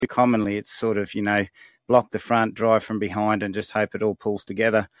commonly it's sort of, block the front, drive from behind, and just hope it all pulls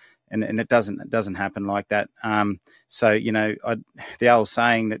together. And it doesn't happen like that. So the old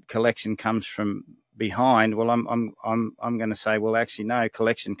saying that collection comes from behind. Well, I'm going to say, well, actually, no,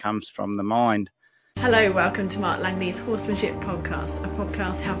 collection comes from the mind. Hello, welcome to Mark Langley's Horsemanship Podcast, a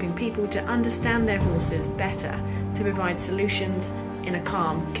podcast helping people to understand their horses better, to provide solutions in a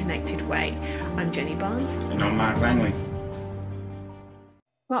calm, connected way. I'm Jenny Barnes. And I'm Mark Langley.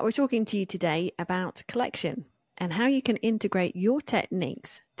 Mark, we're talking to you today about collection and how you can integrate your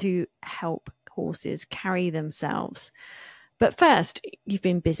techniques to help horses carry themselves. But first, you've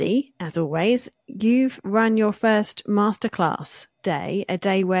been busy, as always. You've run your first masterclass day, a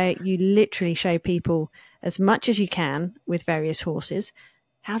day where you literally show people as much as you can with various horses.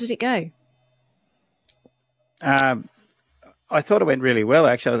 How did it go? I thought it went really well,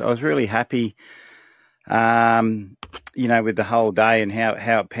 actually. I was really happy, with the whole day and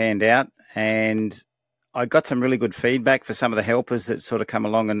how it panned out. And I got some really good feedback for some of the helpers that sort of come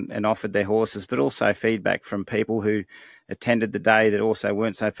along and offered their horses, but also feedback from people who attended the day that also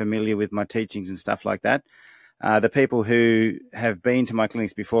weren't so familiar with my teachings and stuff like that. The people who have been to my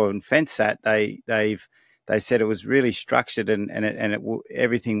clinics before and fence that, they said it was really structured and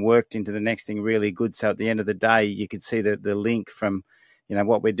everything worked into the next thing really good. So at the end of the day, you could see the link from,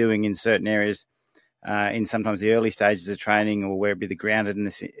 what we're doing in certain areas, in sometimes the early stages of training, or where it be the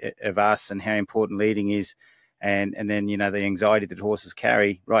groundedness of us and how important leading is, and then the anxiety that horses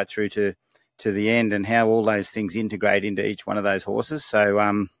carry right through to the end, and how all those things integrate into each one of those horses. So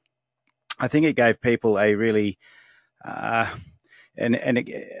I think it gave people a really they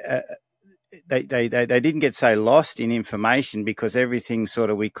didn't get so lost in information, because everything sort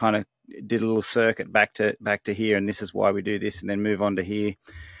of, we kind of did a little circuit back to here, and this is why we do this, and then move on to here.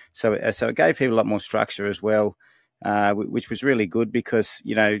 So it gave people a lot more structure as well, which was really good, because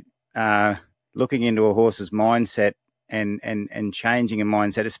looking into a horse's mindset and changing a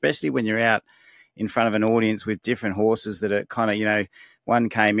mindset, especially when you're out in front of an audience with different horses that are kind of, one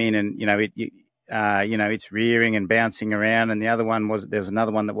came in and it's rearing and bouncing around, and there was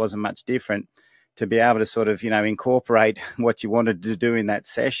another one that wasn't much different. To be able to sort of incorporate what you wanted to do in that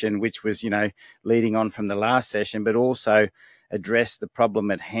session, which was leading on from the last session, but also address the problem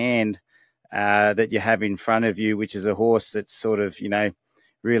at hand that you have in front of you, which is a horse that's sort of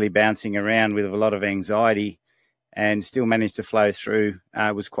really bouncing around with a lot of anxiety, and still managed to flow through.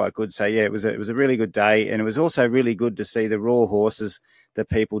 Was quite good. So yeah, it was a really good day, and it was also really good to see the raw horses that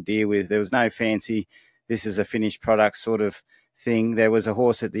people deal with. There was no fancy, this is a finished product sort of thing. There was a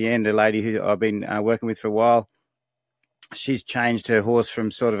horse at the end, a lady who I've been working with for a while. She's changed her horse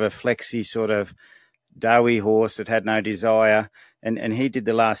from sort of a flexy sort of doughy horse that had no desire, and he did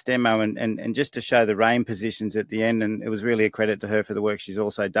the last demo and just to show the rein positions at the end, and it was really a credit to her for the work she's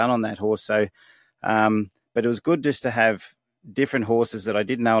also done on that horse. So but it was good just to have different horses that I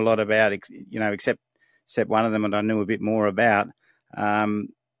didn't know a lot about, except one of them that I knew a bit more about,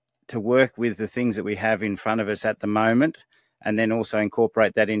 to work with the things that we have in front of us at the moment, and then also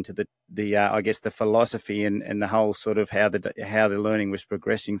incorporate that into the I guess the philosophy and the whole sort of how the learning was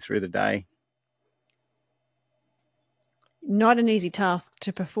progressing through the day. Not an easy task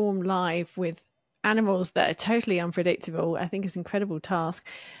to perform live with animals that are totally unpredictable. I think it's an incredible task.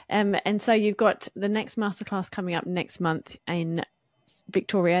 And so you've got the next masterclass coming up next month in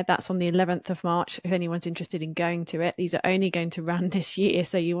Victoria. That's on the 11th of March, if anyone's interested in going to it. These are only going to run this year,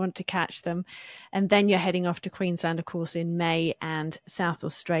 so you want to catch them. And then you're heading off to Queensland, of course, in May, and South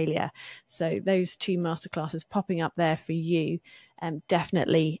Australia. So those two masterclasses popping up there for you.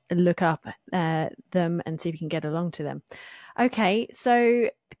 Definitely look up them and see if you can get along to them. Okay, so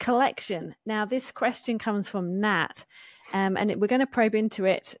collection. Now, this question comes from Nat, and we're going to probe into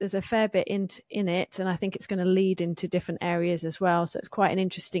it. There's a fair bit in it, and I think it's going to lead into different areas as well. So it's quite an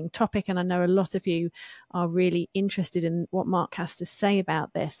interesting topic, and I know a lot of you are really interested in what Mark has to say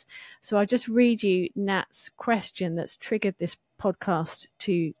about this. So I'll just read you Nat's question that's triggered this podcast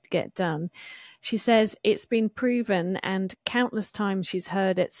to get done. She says, it's been proven, and countless times she's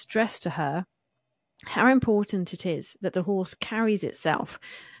heard it stressed to her, how important it is that the horse carries itself,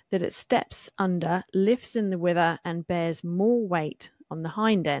 that it steps under, lifts in the wither, and bears more weight on the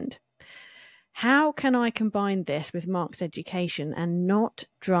hind end. How can I combine this with Mark's education and not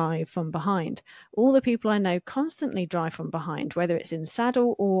drive from behind? All the people I know constantly drive from behind, whether it's in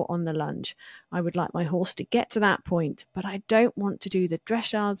saddle or on the lunge. I would like my horse to get to that point, but I don't want to do the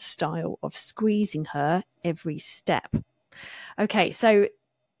dressage style of squeezing her every step. Okay, so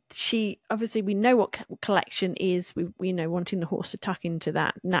we know what collection is. We know wanting the horse to tuck into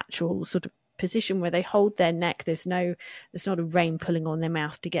that natural sort of position where they hold their neck. There's not a rein pulling on their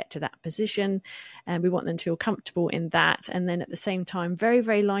mouth to get to that position. And we want them to feel comfortable in that. And then at the same time, very,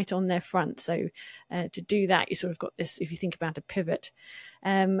 very light on their front. So to do that, you sort of got this, if you think about a pivot.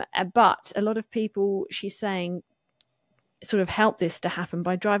 But a lot of people, she's saying, sort of help this to happen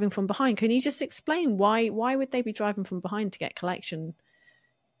by driving from behind. Can you just explain why would they be driving from behind to get collection?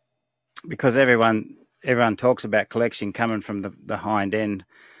 Because everyone talks about collection coming from the hind end.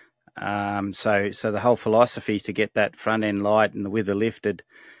 So the whole philosophy is to get that front end light and the wither lifted.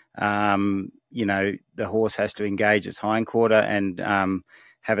 The horse has to engage its hindquarter and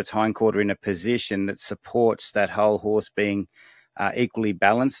have its hindquarter in a position that supports that whole horse being equally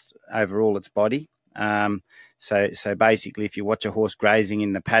balanced over all its body. So basically, if you watch a horse grazing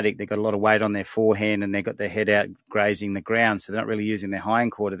in the paddock, they've got a lot of weight on their forehand and they've got their head out grazing the ground. So they're not really using their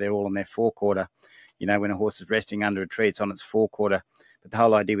hindquarter. They're all on their forequarter. When a horse is resting under a tree, it's on its forequarter. But the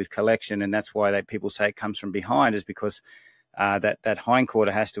whole idea with collection, and that's why people say it comes from behind, is because that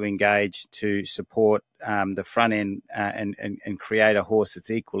hindquarter has to engage to support the front end and create a horse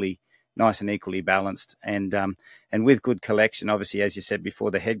that's nice and equally balanced. And with good collection, obviously, as you said before,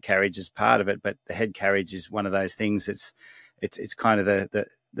 the head carriage is part of it, but the head carriage is one of those things. It's kind of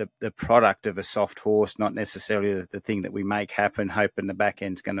the product of a soft horse, not necessarily the thing that we make happen, hoping the back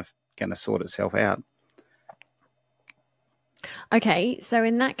end's going to sort itself out. Okay, so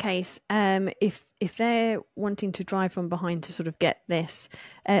in that case, if they're wanting to drive from behind to sort of get this,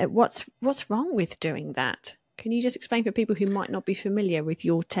 what's wrong with doing that? Can you just explain for people who might not be familiar with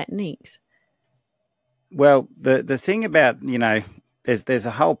your techniques? Well, the thing about, there's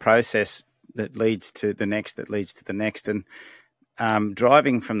a whole process that leads to the next, and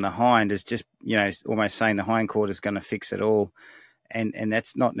driving from the hind is just, almost saying the hindquarter is going to fix it all. And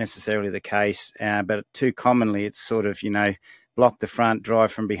that's not necessarily the case, but too commonly it's sort of, block the front, drive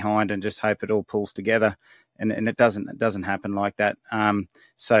from behind and just hope it all pulls together. And it doesn't happen like that.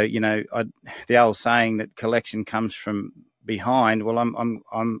 So the old saying that collection comes from behind. Well,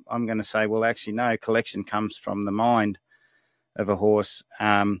 I'm going to say, well, actually, no. Collection comes from the mind of a horse,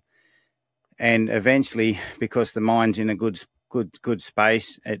 and eventually, because the mind's in a good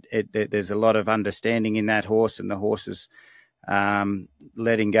space, there's a lot of understanding in that horse, and the horse is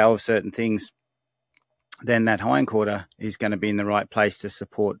letting go of certain things. Then that hindquarter is going to be in the right place to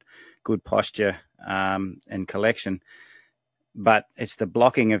support good posture and collection. But it's the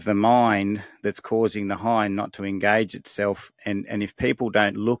blocking of the mind that's causing the hind not to engage itself. And if people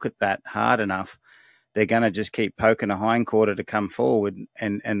don't look at that hard enough, they're going to just keep poking a hindquarter to come forward,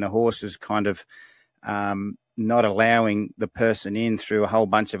 and the horse is kind of not allowing the person in through a whole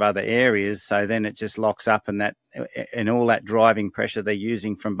bunch of other areas. So then it just locks up, and all that driving pressure they're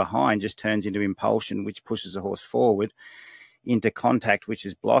using from behind just turns into impulsion, which pushes the horse forward into contact, which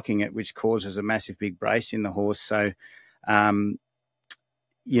is blocking it, which causes a massive big brace in the horse. So,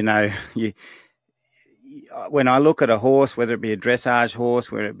 when I look at a horse, whether it be a dressage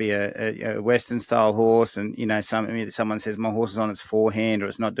horse, whether it be a Western style horse, and someone says my horse is on its forehand, or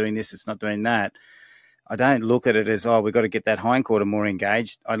it's not doing this, it's not doing that, I don't look at it as, we've got to get that hindquarter more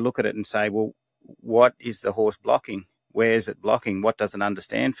engaged. I look at it and say, well, what is the horse blocking? Where is it blocking? What doesn't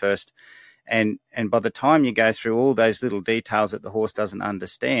understand first? And by the time you go through all those little details that the horse doesn't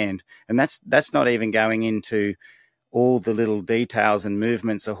understand, and that's not even going into all the little details and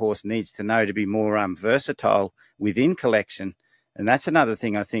movements a horse needs to know to be more versatile within collection. And that's another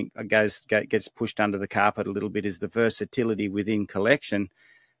thing I think gets pushed under the carpet a little bit, is the versatility within collection,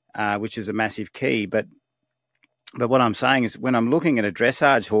 which is a massive key. But what I'm saying is, when I'm looking at a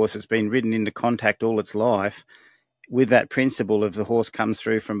dressage horse that's been ridden into contact all its life, with that principle of the horse comes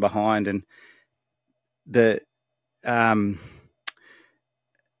through from behind, and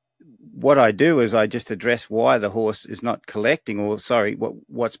what I do is I just address why the horse is not collecting, or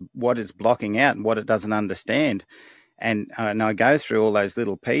what it's blocking out and what it doesn't understand. And I go through all those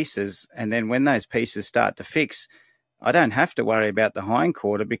little pieces, and then when those pieces start to fix, I don't have to worry about the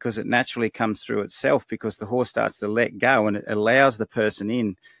hindquarter, because it naturally comes through itself, because the horse starts to let go and it allows the person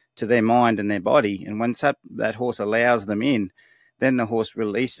in to their mind and their body. And once that horse allows them in, then the horse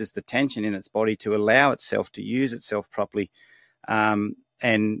releases the tension in its body to allow itself to use itself properly.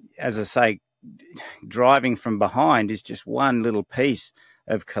 And as I say, driving from behind is just one little piece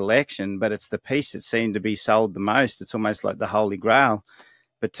of collection, but it's the piece that seemed to be sold the most. It's almost like the Holy Grail.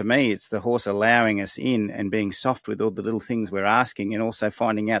 But to me, it's the horse allowing us in and being soft with all the little things we're asking, and also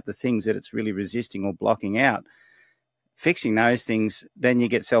finding out the things that it's really resisting or blocking out. Fixing those things, then you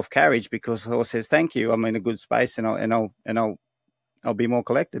get self carriage, because the horse says, "Thank you, I'm in a good space, and I'll be more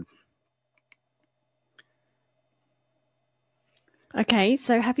collected." Okay,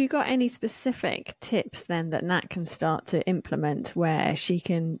 so have you got any specific tips then that Nat can start to implement where she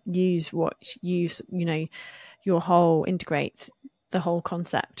can use your whole integrate the whole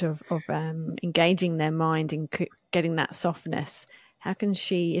concept of engaging their mind and getting that softness? How can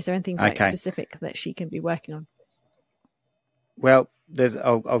she? Is there anything like Okay. specific that she can be working on? Well,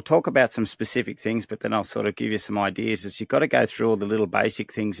 I'll talk about some specific things, but then I'll sort of give you some ideas. Is you've got to go through all the little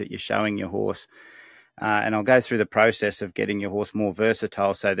basic things that you're showing your horse. And I'll go through the process of getting your horse more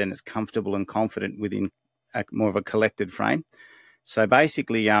versatile, so then it's comfortable and confident within more of a collected frame. So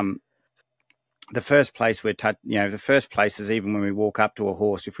basically, the first place the first place is even when we walk up to a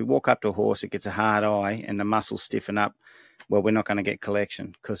horse. If we walk up to a horse, it gets a hard eye and the muscles stiffen up. Well, we're not going to get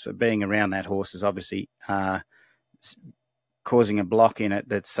collection, because being around that horse is obviously causing a block in it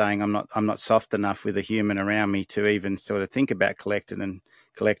that's saying I'm not soft enough with a human around me to even sort of think about collecting.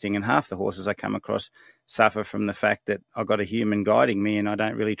 And half the horses I come across suffer from the fact that I've got a human guiding me and I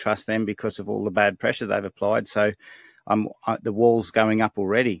don't really trust them because of all the bad pressure they've applied. So the wall's going up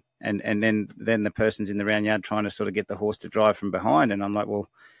already, and then the person's in the round yard trying to sort of get the horse to drive from behind, and I'm like, well,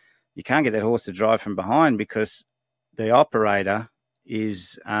 you can't get that horse to drive from behind because the operator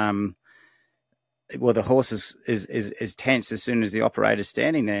is the horse is tense as soon as the operator's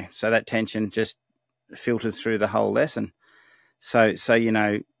standing there. So that tension just filters through the whole lesson. So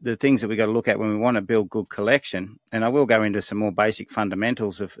the things that we got to look at when we want to build good collection, and I will go into some more basic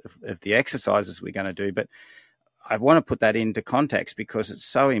fundamentals of the exercises we're going to do, but I want to put that into context because it's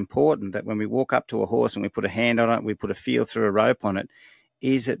so important that when we walk up to a horse and we put a hand on it, we put a feel through a rope on it,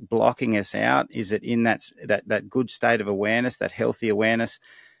 is it blocking us out? Is it in that good state of awareness, that healthy awareness?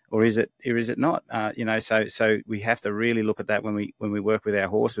 Or is it not? So we have to really look at that when we work with our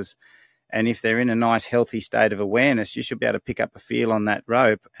horses. And if they're in a nice, healthy state of awareness, you should be able to pick up a feel on that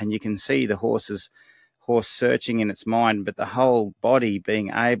rope, and you can see the horse searching in its mind, but the whole body being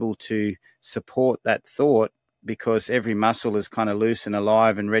able to support that thought because every muscle is kind of loose and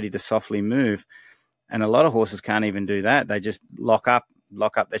alive and ready to softly move. And a lot of horses can't even do that. They just lock up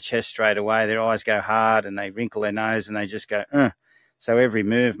their chest straight away. Their eyes go hard and they wrinkle their nose and they just go, Ugh. So every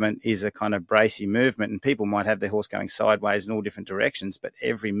movement is a kind of bracey movement, and people might have their horse going sideways in all different directions, but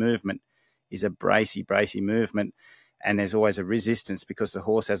every movement is a bracey movement, and there's always a resistance because the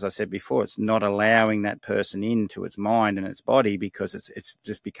horse, as I said before, it's not allowing that person into its mind and its body because it's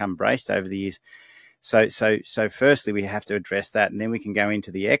just become braced over the years. So firstly, we have to address that, and then we can go into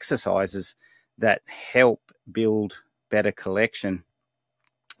the exercises that help build better collection.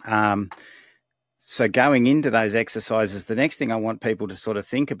 So going into those exercises, the next thing I want people to sort of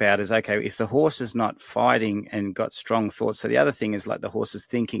think about is, okay, if the horse is not fighting and got strong thoughts, so the other thing is like the horse is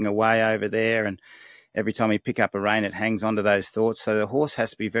thinking away over there, and every time we pick up a rein, it hangs onto those thoughts. So the horse has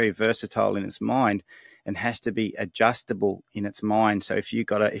to be very versatile in its mind and has to be adjustable in its mind. So if you've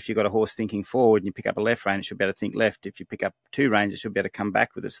got a horse thinking forward and you pick up a left rein, it should be able to think left. If you pick up two reins, it should be able to come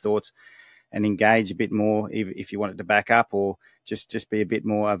back with its thoughts and engage a bit more if you want it to back up, or just be a bit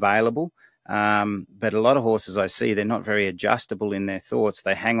more available. But a lot of horses I see, they're not very adjustable in their thoughts.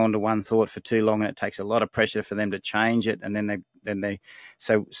 They hang on to one thought for too long, and it takes a lot of pressure for them to change it. And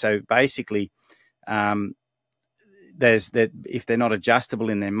so basically, if they're not adjustable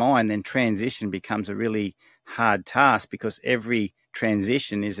in their mind, then transition becomes a really hard task, because every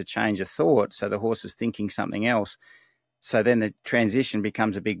transition is a change of thought. So the horse is thinking something else. So then the transition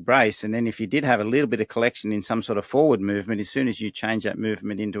becomes a big brace. And then if you did have a little bit of collection in some sort of forward movement, as soon as you change that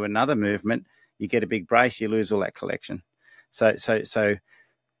movement into another movement, you get a big brace, you lose all that collection. So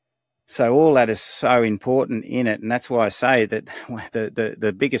all that is so important in it. And that's why I say that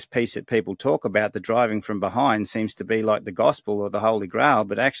the biggest piece that people talk about, the driving from behind, seems to be like the gospel or the Holy Grail,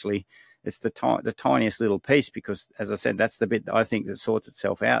 but actually it's the tiniest little piece, because, as I said, that's the bit that I think that sorts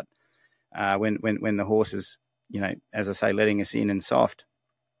itself out when the horse is, as I say, letting us in and soft.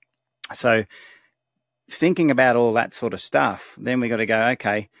 So thinking about all that sort of stuff, then we got to go,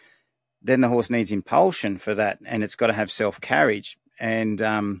 okay, then the horse needs impulsion for that, and it's got to have self carriage. And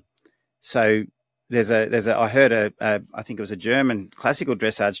so I heard I think it was a German classical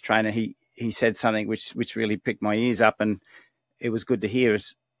dressage trainer. He said something which really picked my ears up, and it was good to hear.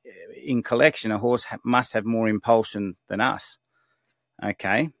 Is in collection, a horse must have more impulsion than us.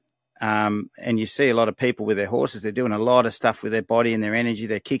 Okay. And you see a lot of people with their horses, they're doing a lot of stuff with their body and their energy.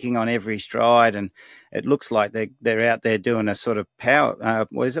 They're kicking on every stride, and it looks like they're out there doing a sort of power.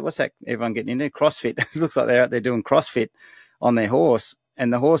 What's that? Everyone getting into CrossFit. It looks like they're out there doing CrossFit on their horse,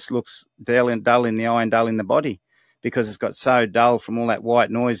 and the horse looks dull in the eye and dull in the body, because it's got so dull from all that white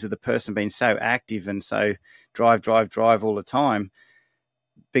noise of the person being so active and so drive all the time.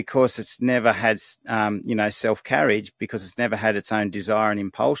 because it's never had, self carriage, because it's never had its own desire and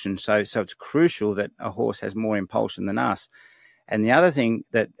impulsion. So it's crucial that a horse has more impulsion than us. And the other thing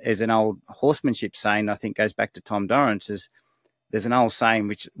that is an old horsemanship saying, I think goes back to Tom Dorrance, is there's an old saying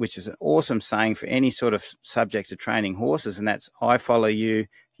which is an awesome saying for any sort of subject to training horses, and that's I follow you,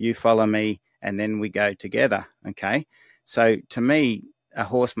 you follow me, and then we go together. Okay, so to me, a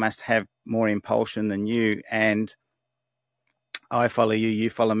horse must have more impulsion than you, and I follow you, you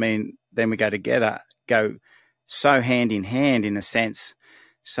follow me, and then we go together, go so hand in hand in a sense.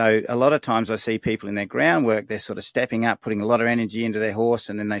 So a lot of times I see people in their groundwork, they're sort of stepping up, putting a lot of energy into their horse,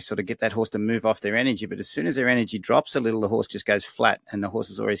 and then they sort of get that horse to move off their energy. But as soon as their energy drops a little, the horse just goes flat, and the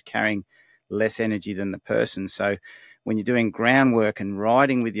horse is always carrying less energy than the person. So when you're doing groundwork and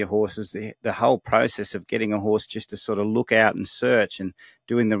riding with your horses, the whole process of getting a horse just to sort of look out and search and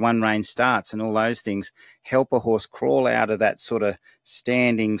doing the one range starts and all those things help a horse crawl out of that sort of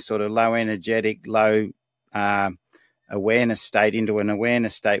standing, sort of low energetic, low awareness state into an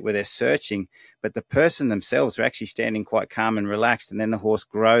awareness state where they're searching, but the person themselves are actually standing quite calm and relaxed, and then the horse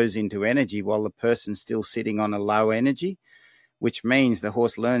grows into energy while the person's still sitting on a low energy, which means the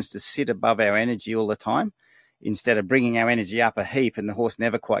horse learns to sit above our energy all the time instead of bringing our energy up a heap and the horse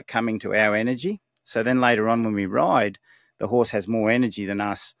never quite coming to our energy. So then later on when we ride, the horse has more energy than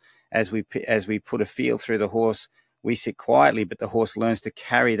us. As we put a feel through the horse, we sit quietly, but the horse learns to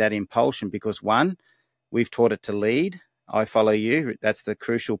carry that impulsion because, one, we've taught it to lead. I follow you. That's the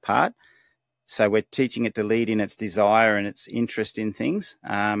crucial part. So we're teaching it to lead in its desire and its interest in things.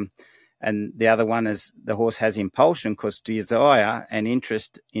 And the other one is the horse has impulsion, because desire and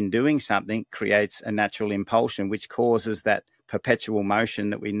interest in doing something creates a natural impulsion, which causes that perpetual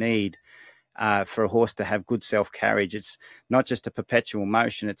motion that we need for a horse to have good self-carriage. It's not just a perpetual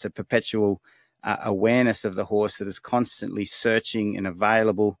motion, it's a perpetual awareness of the horse that is constantly searching and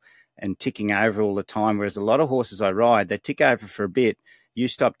available and ticking over all the time. Whereas a lot of horses I ride, they tick over for a bit, you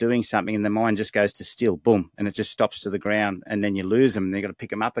stop doing something and the mind just goes to still, boom, and it just stops to the ground, and then you lose them, and you've got to pick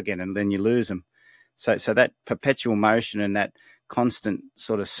them up again, and then you lose them. So that perpetual motion and that constant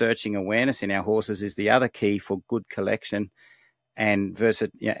sort of searching awareness in our horses is the other key for good collection and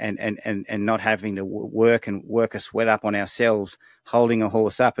not having to work a sweat up on ourselves, holding a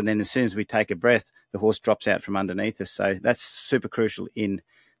horse up, and then as soon as we take a breath, the horse drops out from underneath us. So that's super crucial in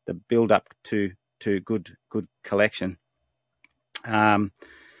the build up to good collection. And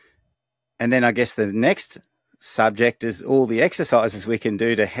then I guess the next subject is all the exercises we can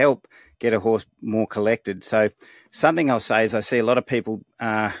do to help get a horse more collected. So something I'll say is I see a lot of people,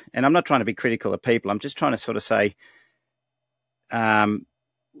 and I'm not trying to be critical of people, I'm just trying to sort of say,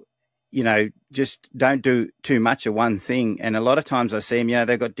 just don't do too much of one thing. And a lot of times I see them,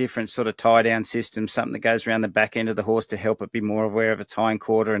 they've got different sort of tie down systems, something that goes around the back end of the horse to help it be more aware of its hind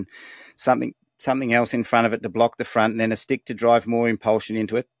quarter, and something else in front of it to block the front, and then a stick to drive more impulsion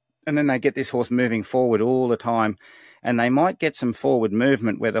into it. And then they get this horse moving forward all the time, and they might get some forward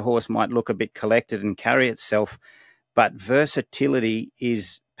movement where the horse might look a bit collected and carry itself, but versatility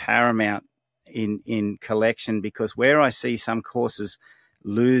is paramount in collection, because where I see some horses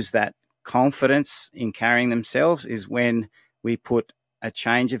lose that confidence in carrying themselves is when we put a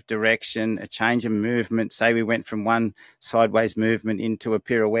change of direction, a change of movement. Say we went from one sideways movement into a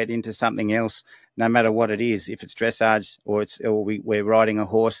pirouette into something else, no matter what it is, if it's dressage or we're riding a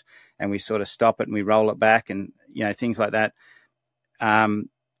horse and we sort of stop it and we roll it back, and things like that.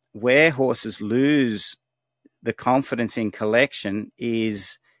 Where horses lose the confidence in collection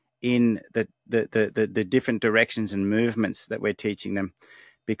is in the different directions and movements that we're teaching them.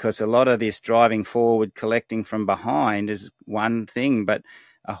 Because a lot of this driving forward, collecting from behind is one thing, but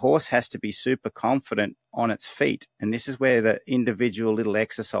a horse has to be super confident on its feet. And this is where the individual little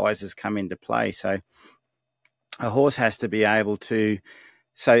exercises come into play. So a horse has to be able to,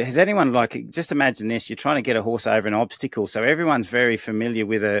 so has anyone, just imagine this, you're trying to get a horse over an obstacle. So everyone's very familiar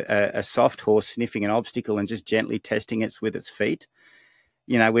with a soft horse sniffing an obstacle and just gently testing it with its feet.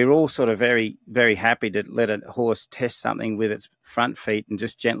 We're all sort of very, very happy to let a horse test something with its front feet and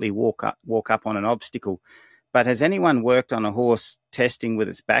just gently walk up on an obstacle. But has anyone worked on a horse testing with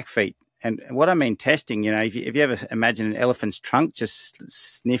its back feet? And what I mean testing, if you ever imagine an elephant's trunk just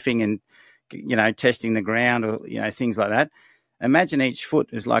sniffing and, testing the ground or, things like that. Imagine each foot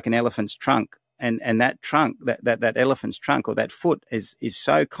is like an elephant's trunk. And that trunk, that elephant's trunk or that foot is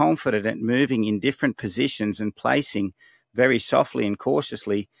so confident at moving in different positions and placing very softly and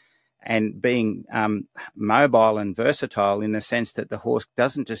cautiously, and being mobile and versatile in the sense that the horse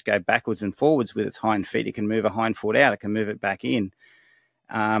doesn't just go backwards and forwards with its hind feet. It can move a hind foot out. It can move it back in.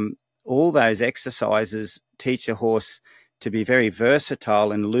 All those exercises teach a horse to be very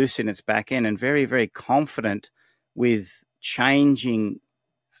versatile and loose in its back end and very, very confident with changing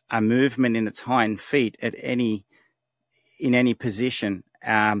a movement in its hind feet in any position.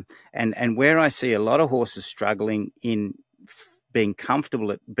 And where I see a lot of horses struggling in being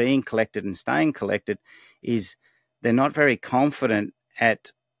comfortable at being collected and staying collected is they're not very confident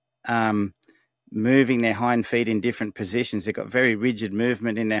at moving their hind feet in different positions. They've got very rigid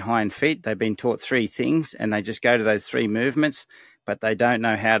movement in their hind feet. They've been taught 3 things and they just go to those 3 movements, but they don't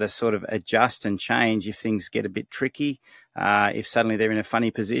know how to sort of adjust and change if things get a bit tricky, if suddenly they're in a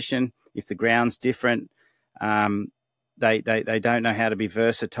funny position, if the ground's different. They don't know how to be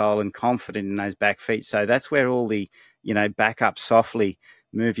versatile and confident in those back feet. So that's where all the, back up softly,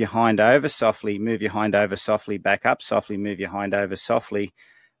 move your hind over softly, move your hind over softly, back up softly, move your hind over softly.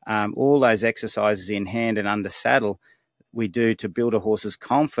 All those exercises in hand and under saddle we do to build a horse's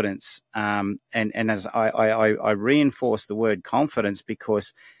confidence. And as I reinforce the word confidence,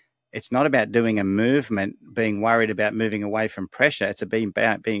 because it's not about doing a movement, being worried about moving away from pressure. It's being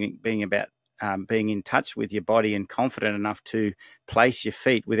in touch with your body and confident enough to place your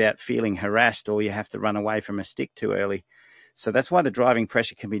feet without feeling harassed or you have to run away from a stick too early. So that's why the driving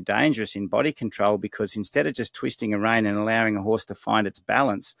pressure can be dangerous in body control, because instead of just twisting a rein and allowing a horse to find its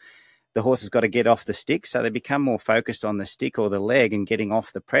balance, the horse has got to get off the stick. So they become more focused on the stick or the leg and getting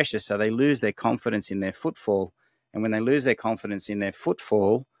off the pressure. So they lose their confidence in their footfall. And when they lose their confidence in their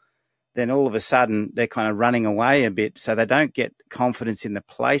footfall, then all of a sudden they're kind of running away a bit. So they don't get confidence in the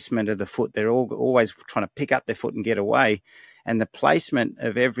placement of the foot. They're always trying to pick up their foot and get away. And the placement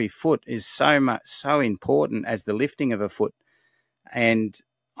of every foot is so important as the lifting of a foot. And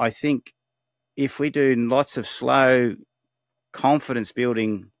I think if we do lots of slow confidence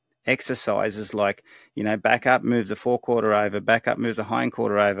building exercises like, back up, move the forequarter over, back up, move the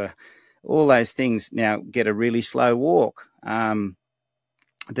hindquarter over, all those things now get a really slow walk.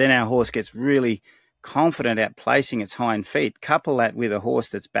 Then our horse gets really confident at placing its hind feet. Couple that with a horse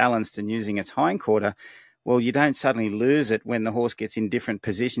that's balanced and using its hindquarter, well, you don't suddenly lose it when the horse gets in different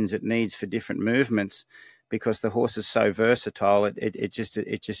positions it needs for different movements, because the horse is so versatile. It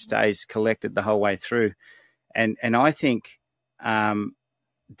just stays collected the whole way through. And I think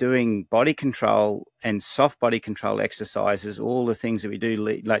doing body control and soft body control exercises, all the things that we do,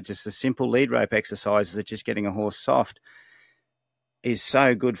 like just the simple lead rope exercises that just getting a horse soft, is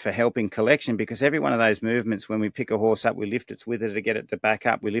so good for helping collection, because every one of those movements, when we pick a horse up, we lift its wither to get it to back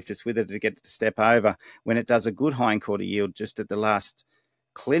up, we lift its wither to get it to step over. When it does a good hindquarter yield, just at the last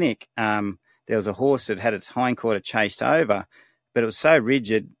clinic, there was a horse that had its hindquarter chased over, but it was so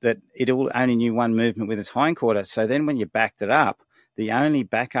rigid that it only knew one movement with its hindquarter. So then when you backed it up, the only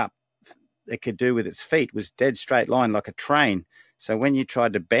back up it could do with its feet was dead straight line like a train. So when you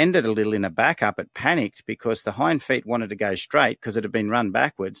tried to bend it a little in a back up, it panicked because the hind feet wanted to go straight because it had been run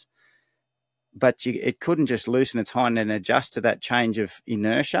backwards. But it couldn't just loosen its hind and adjust to that change of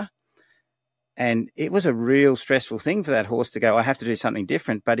inertia. And it was a real stressful thing for that horse to go, I have to do something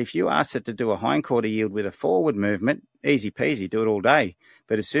different. But if you asked it to do a hindquarter yield with a forward movement, easy peasy, do it all day.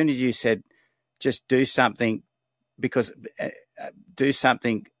 But as soon as you said, just do something, do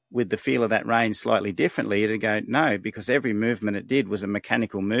something with the feel of that rein slightly differently, it'd go, no, because every movement it did was a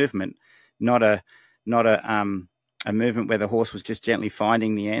mechanical movement, not a movement where the horse was just gently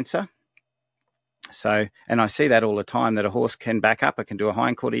finding the answer. So, and I see that all the time, that a horse can back up, it can do a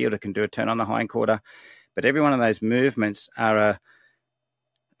hindquarter yield, it can do a turn on the hindquarter, but every one of those movements are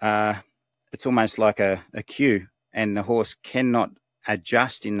it's almost like a cue, and the horse cannot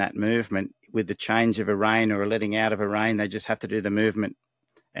adjust in that movement with the change of a rein or a letting out of a rein. They just have to do the movement.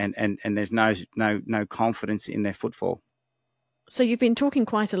 And there's no confidence in their footfall. So you've been talking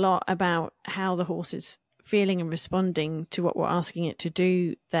quite a lot about how the horse is feeling and responding to what we're asking it to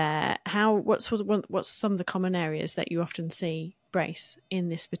do there. What's some of the common areas that you often see brace in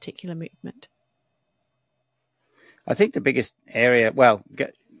this particular movement? I think the biggest area,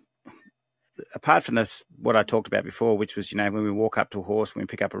 apart from this, what I talked about before, which was, when we walk up to a horse, when we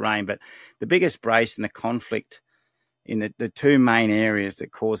pick up a rein, but the biggest brace and the conflict in the two main areas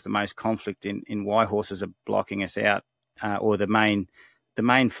that cause the most conflict in why horses are blocking us out, or the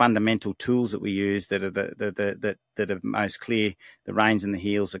main fundamental tools that we use that are that are most clear, the reins and the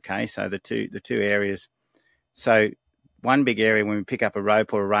heels. Okay, so the two areas. So one big area, when we pick up a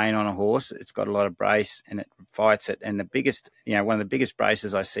rope or a rein on a horse, it's got a lot of brace and it fights it. And the biggest, one of the biggest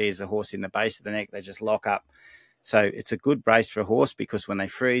braces I see is the horse in the base of the neck. They just lock up. So it's a good brace for a horse, because when they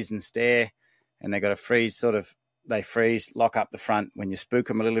freeze and stare, and they got to freeze they freeze, lock up the front. When you spook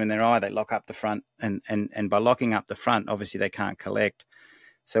them a little in their eye, they lock up the front. And by locking up the front, obviously they can't collect.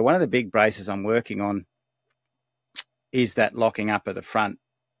 So one of the big braces I'm working on is that locking up of the front.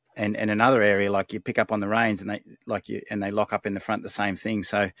 And another area, like you pick up on the reins and they lock up in the front, the same thing.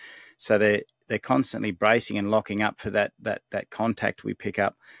 So they're constantly bracing and locking up for that contact we pick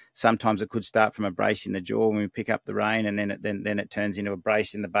up. Sometimes it could start from a brace in the jaw when we pick up the rein, and then it turns into a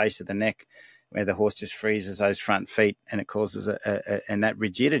brace in the base of the neck, where the horse just freezes those front feet, and it causes and that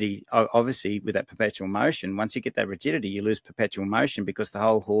rigidity. Obviously, with that perpetual motion, once you get that rigidity, you lose perpetual motion because the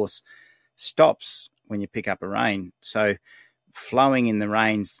whole horse stops when you pick up a rein. So flowing in the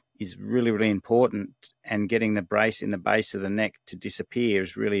reins is really, really important, and getting the brace in the base of the neck to disappear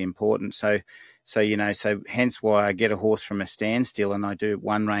is really important. So hence why I get a horse from a standstill and I do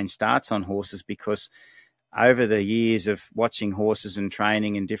one rein starts on horses, because over the years of watching horses and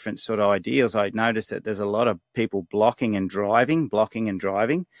training and different sort of ideals, I noticed that there's a lot of people blocking and driving.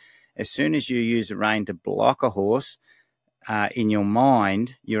 As soon as you use a rein to block a horse, in your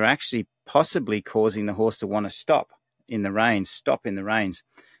mind, you're actually possibly causing the horse to want to stop in the reins.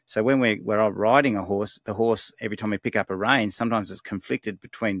 So when we're riding a horse, the horse, every time we pick up a rein, sometimes it's conflicted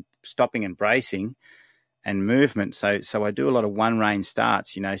between stopping and bracing and movement. So I do a lot of one rein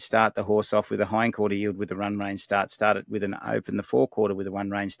starts, start the horse off with a hindquarter yield with a one rein start it with an open the forequarter with a one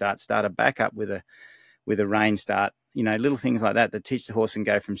rein start a back up with a rein start, little things like that teach the horse and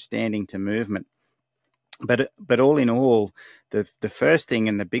go from standing to movement. But all in all, the first thing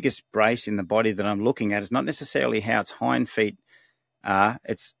and the biggest brace in the body that I'm looking at is not necessarily how its hind feet are.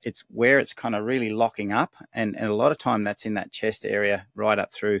 It's where it's kind of really locking up, and a lot of time that's in that chest area right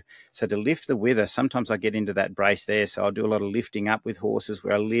up through. So to lift the wither, sometimes I get into that brace there. So I'll do a lot of lifting up with horses,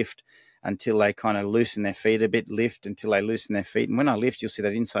 where I lift until they kind of loosen their feet a bit, lift until they loosen their feet. And when I lift, you'll see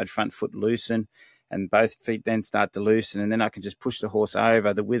that inside front foot loosen, and both feet then start to loosen. And then I can just push the horse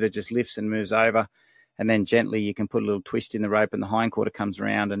over. The wither just lifts and moves over. And then gently you can put a little twist in the rope and the hindquarter comes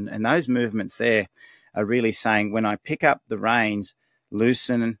around. And those movements there are really saying, when I pick up the reins,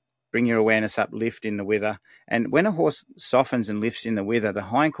 loosen, bring your awareness up, lift in the wither. And when a horse softens and lifts in the wither, the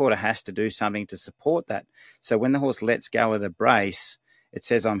hindquarter has to do something to support that. So when the horse lets go of the brace, it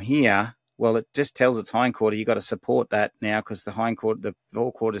says, I'm here. Well, it just tells its hindquarter, you've got to support that now, because the hindquarter, the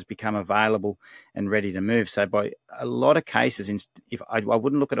forequarters become available and ready to move. So by a lot of cases, if I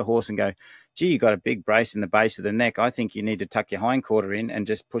wouldn't look at a horse and go, gee, you got a big brace in the base of the neck, I think you need to tuck your hindquarter in and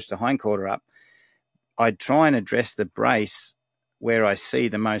just push the hindquarter up. I'd try and address the brace where I see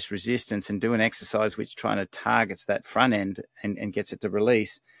the most resistance and do an exercise which trying to targets that front end and gets it to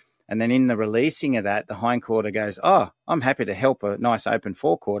release. And then in the releasing of that, the hindquarter goes, oh, I'm happy to help a nice open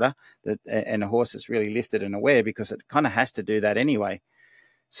forequarter, and a horse that's really lifted and aware, because it kind of has to do that anyway.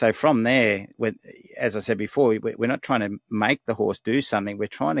 So from there, as I said before, we're not trying to make the horse do something. We're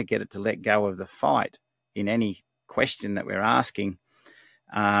trying to get it to let go of the fight in any question that we're asking.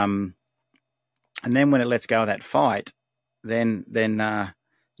 And then when it lets go of that fight, then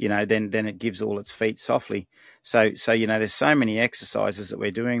it gives all its feet softly. So there's so many exercises that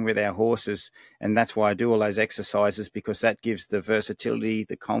we're doing with our horses, and that's why I do all those exercises, because that gives the versatility,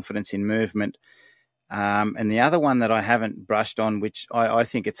 the confidence in movement. And the other one that I haven't brushed on, which I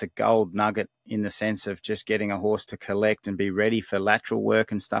think it's a gold nugget in the sense of just getting a horse to collect and be ready for lateral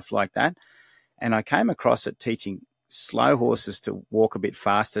work and stuff like that. And I came across it teaching slow horses to walk a bit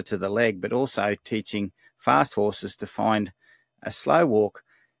faster to the leg, but also teaching fast horses to find a slow walk.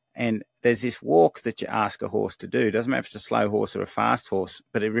 And there's this walk that you ask a horse to do. It doesn't matter if it's a slow horse or a fast horse,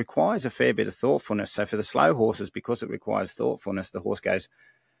 but it requires a fair bit of thoughtfulness. So for the slow horses, because it requires thoughtfulness, the horse goes,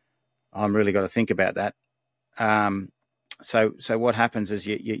 I'm really got to think about that. So what happens is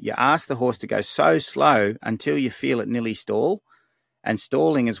you ask the horse to go so slow until you feel it nearly stall. And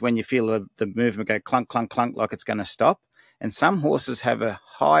stalling is when you feel the movement go clunk, clunk, clunk, like it's going to stop. And some horses have a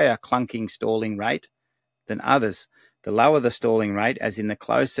higher clunking stalling rate than others. The lower the stalling rate, as in the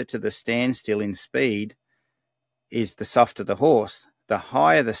closer to the standstill in speed, is the softer the horse. The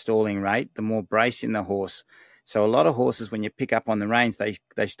higher the stalling rate, the more brace in the horse. So a lot of horses, when you pick up on the reins,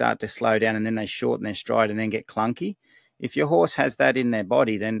 they start to slow down and then they shorten their stride and then get clunky. If your horse has that in their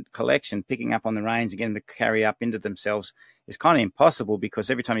body, then collection, picking up on the reins again to carry up into themselves, is kind of impossible, because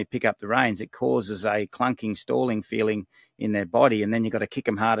every time you pick up the reins, it causes a clunking, stalling feeling in their body, and then you've got to kick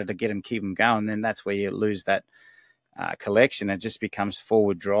them harder to keep them going. Then that's where you lose that collection. It just becomes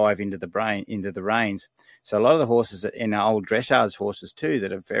forward drive into the reins. So a lot of the horses in our old dressage horses too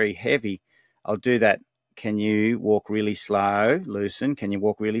that are very heavy, I'll do that. Can you walk really slow? Loosen. Can you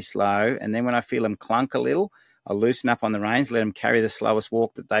walk really slow? And then when I feel them clunk a little, I'll loosen up on the reins, let them carry the slowest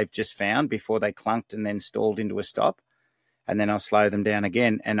walk that they've just found before they clunked and then stalled into a stop. And then I'll slow them down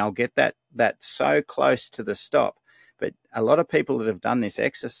again, and I'll get that so close to the stop. But a lot of people that have done this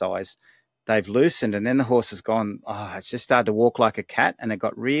exercise, they've loosened, and then the horse has gone, it's just started to walk like a cat, and it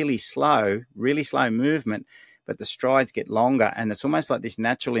got really slow movement, but the strides get longer, and it's almost like this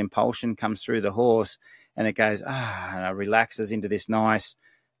natural impulsion comes through the horse, and it goes, and it relaxes into this nice,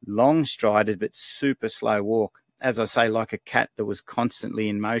 long strided, but super slow walk. As I say, like a cat that was constantly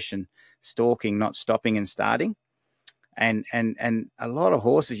in motion, stalking, not stopping and starting. And a lot of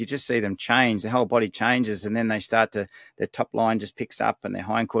horses, you just see them change. Their whole body changes, and then they start to, their top line just picks up and their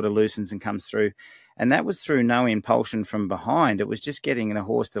hindquarter loosens and comes through. And that was through no impulsion from behind. It was just getting the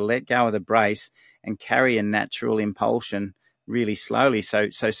horse to let go of the brace and carry a natural impulsion really slowly. So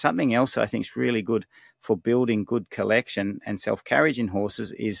something else I think is really good for building good collection and self-carriage in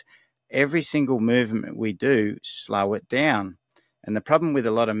horses is every single movement we do, slow it down. And the problem with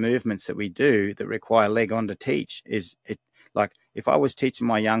a lot of movements that we do that require leg on to teach is it, like if I was teaching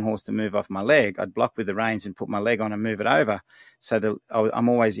my young horse to move off my leg, I'd block with the reins and put my leg on and move it over. So I'm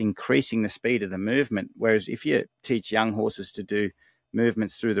always increasing the speed of the movement. Whereas if you teach young horses to do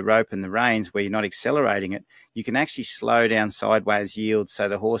movements through the rope and the reins where you're not accelerating it, you can actually slow down sideways yield so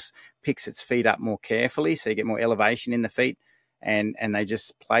the horse picks its feet up more carefully, so you get more elevation in the feet, and they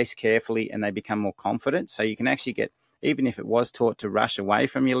just place carefully and they become more confident. So you can actually get, even if it was taught to rush away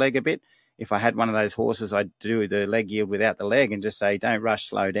from your leg a bit, if I had one of those horses, I'd do the leg yield without the leg and just say, don't rush,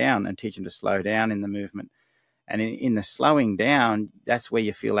 slow down, and teach them to slow down in the movement. And in the slowing down, that's where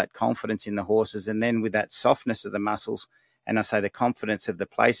you feel that confidence in the horses. And then with that softness of the muscles, and I say the confidence of the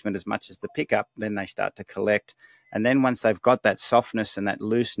placement as much as the pickup, then they start to collect. And then once they've got that softness and that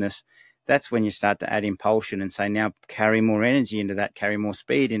looseness, that's when you start to add impulsion and say, now carry more energy into that, carry more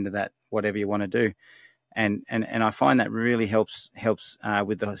speed into that, whatever you want to do. And I find that really helps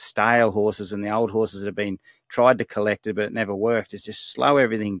with the stale horses and the old horses that have been tried to collect it, but it never worked. Is just slow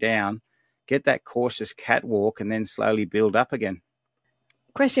everything down, get that cautious catwalk, and then slowly build up again.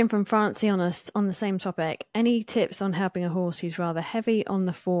 Question from Francie on the same topic. Any tips on helping a horse who's rather heavy on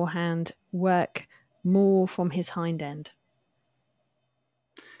the forehand work more from his hind end?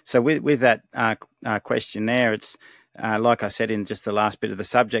 So with that question there, it's like I said in just the last bit of the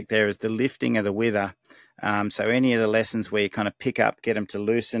subject there, is the lifting of the wither. So any of the lessons where you kind of pick up, get them to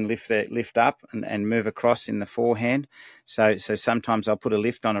loosen, lift up and move across in the forehand. So sometimes I'll put a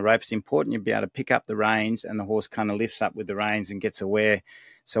lift on a rope. It's important you'll be able to pick up the reins and the horse kind of lifts up with the reins and gets aware.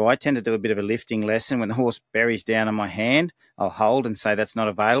 So I tend to do a bit of a lifting lesson. When the horse buries down on my hand, I'll hold and say that's not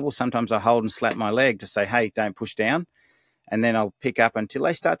available. Sometimes I hold and slap my leg to say, hey, don't push down. And then I'll pick up until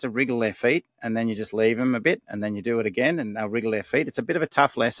they start to wriggle their feet, and then you just leave them a bit, and then you do it again, and they'll wriggle their feet. It's a bit of a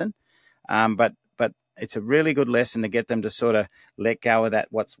tough lesson, but it's a really good lesson to get them to sort of let go of that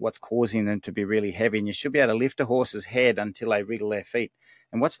what's causing them to be really heavy. And you should be able to lift a horse's head until they wriggle their feet.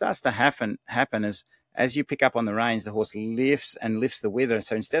 And what starts to happen is as you pick up on the reins, the horse lifts the wither.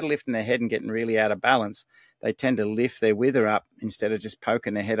 So instead of lifting their head and getting really out of balance, they tend to lift their wither up instead of just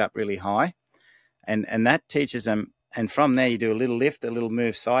poking their head up really high. And that teaches them. And from there, you do a little lift, a little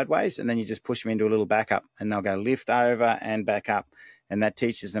move sideways, and then you just push them into a little back up, and they'll go lift over and back up. And that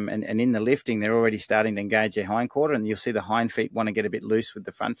teaches them. And in the lifting, they're already starting to engage their hindquarter, and you'll see the hind feet want to get a bit loose with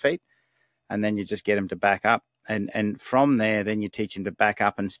the front feet. And then you just get them to back up. And from there, then you teach them to back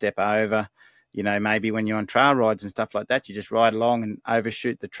up and step over. You know, maybe when you're on trail rides and stuff like that, you just ride along and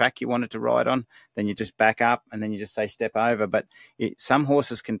overshoot the track you wanted to ride on. Then you just back up and then you just say step over. But some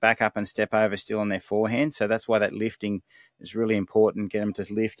horses can back up and step over still on their forehand. So that's why that lifting is really important. Get them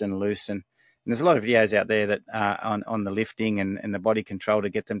to lift and loosen. And there's a lot of videos out there that on the lifting and the body control to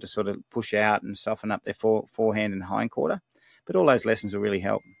get them to sort of push out and soften up their forehand and hindquarter. But all those lessons will really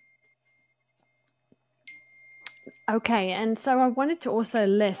help. Okay, and so I wanted to also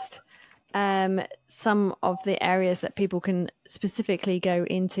list some of the areas that people can specifically go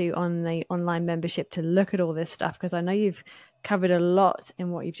into on the online membership to look at all this stuff, because I know you've covered a lot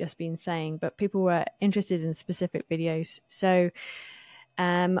in what you've just been saying, but people were interested in specific videos. So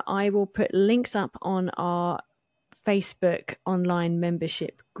I will put links up on our Facebook online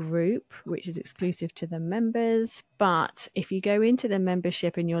membership group, which is exclusive to the members. But if you go into the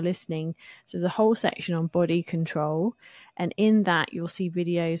membership and you're listening, so there's a whole section on body control. And in that, you'll see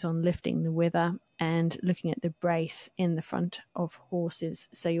videos on lifting the wither and looking at the brace in the front of horses.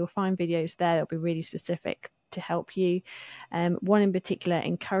 So you'll find videos there that'll be really specific to help you. One in particular,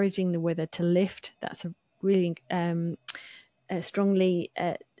 encouraging the wither to lift. That's a really strongly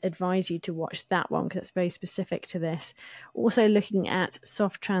advise you to watch that one because it's very specific to this. Also looking at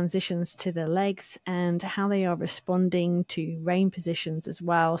soft transitions to the legs and how they are responding to rein positions as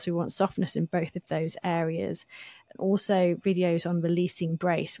well. So we want softness in both of those areas. Also videos on releasing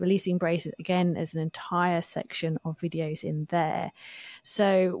brace. Releasing brace, again, there's an entire section of videos in there.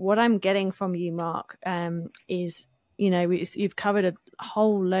 So what I'm getting from you, Mark, is, you've covered a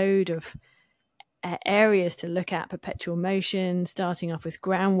whole load of areas to look at: perpetual motion, starting off with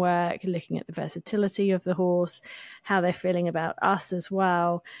groundwork, looking at the versatility of the horse, how they're feeling about us as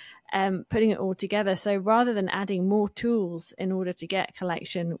well, putting it all together. So rather than adding more tools in order to get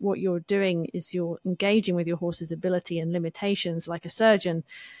collection, what you're doing is you're engaging with your horse's ability and limitations, like a surgeon,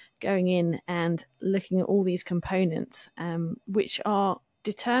 going in and looking at all these components, which are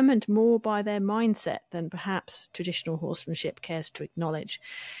determined more by their mindset than perhaps traditional horsemanship cares to acknowledge.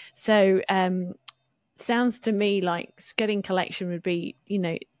 So sounds to me like getting collection would be,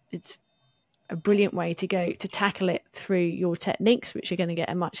 it's a brilliant way to go to tackle it through your techniques, which are going to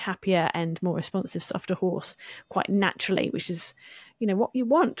get a much happier and more responsive, softer horse quite naturally, which is, what you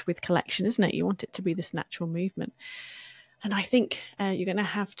want with collection, isn't it? You want it to be this natural movement. And I think you're going to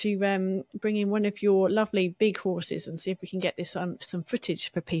have to bring in one of your lovely big horses and see if we can get this some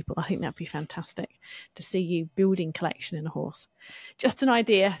footage for people. I think that'd be fantastic to see you building collection in a horse. Just an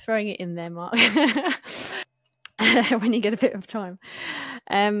idea, throwing it in there, Mark, when you get a bit of time.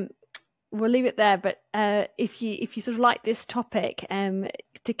 We'll leave it there. But if you sort of like this topic,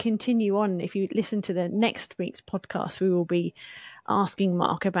 to continue on, if you listen to the next week's podcast, we will be asking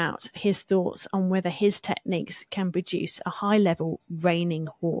Mark about his thoughts on whether his techniques can produce a high-level reining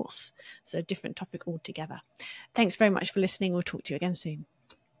horse. So a different topic altogether. Thanks very much for listening. We'll talk to you again soon.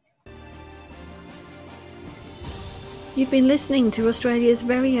 You've been listening to Australia's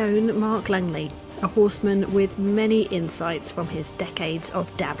very own Mark Langley, a horseman with many insights from his decades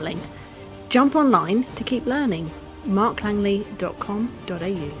of dabbling. Jump online to keep learning.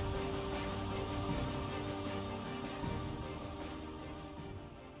 marklangley.com.au